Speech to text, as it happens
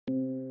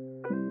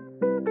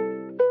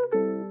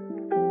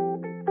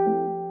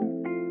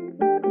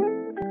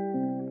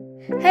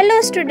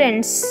Hello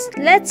students,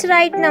 let's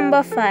write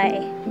number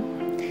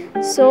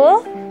 5.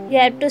 So, you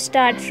have to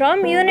start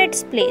from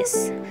units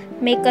place.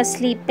 Make a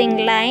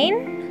sleeping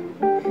line,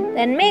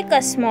 then make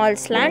a small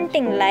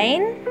slanting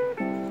line,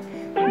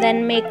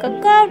 then make a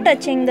curve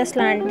touching the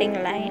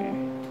slanting line.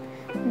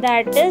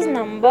 That is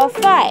number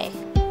 5.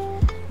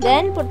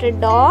 Then put a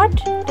dot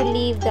to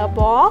leave the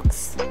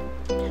box.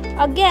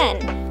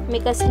 Again,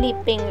 make a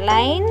sleeping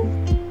line,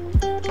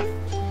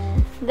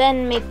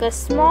 then make a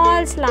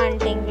small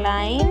slanting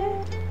line,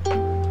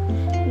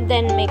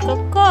 then make a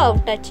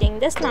curve touching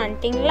the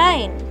slanting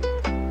line.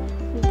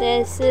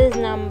 This is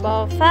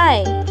number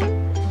 5.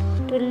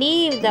 To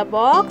leave the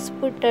box,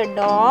 put a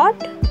dot.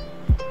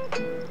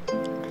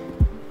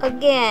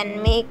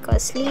 Again, make a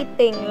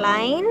sleeping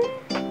line,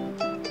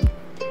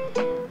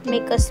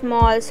 make a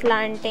small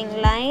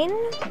slanting line,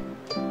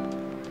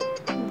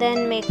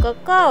 then make a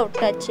curve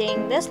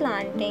touching the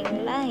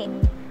slanting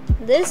line.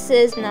 This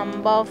is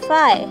number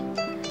 5.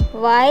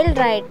 While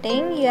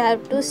writing, you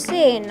have to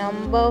say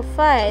number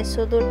 5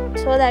 so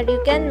that you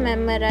can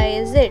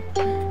memorize it.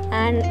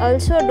 And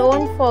also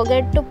don't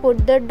forget to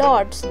put the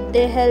dots.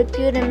 They help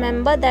you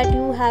remember that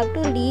you have to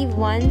leave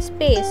one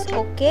space.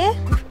 Okay?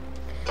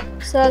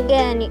 So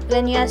again,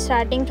 when you are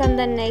starting from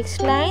the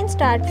next line,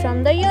 start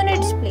from the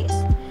units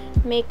place.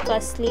 Make a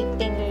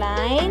sleeping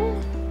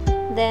line,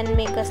 then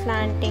make a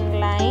slanting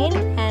line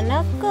and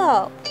a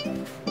curve.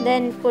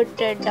 Then put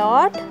a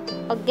dot.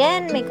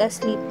 Again make a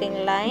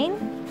sleeping line,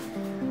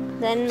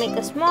 then make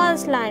a small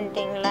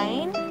slanting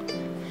line,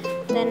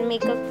 then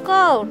make a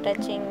curve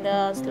touching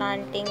the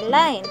slanting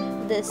line.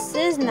 This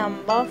is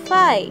number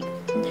 5.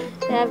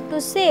 You have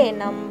to say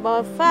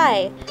number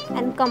 5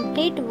 and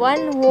complete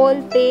one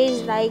whole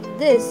page like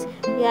this.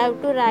 You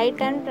have to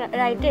write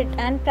it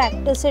and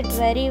practice it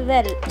very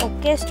well.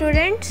 Okay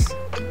students?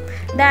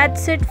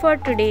 That's it for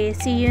today.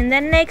 See you in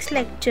the next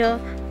lecture.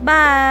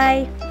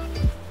 Bye.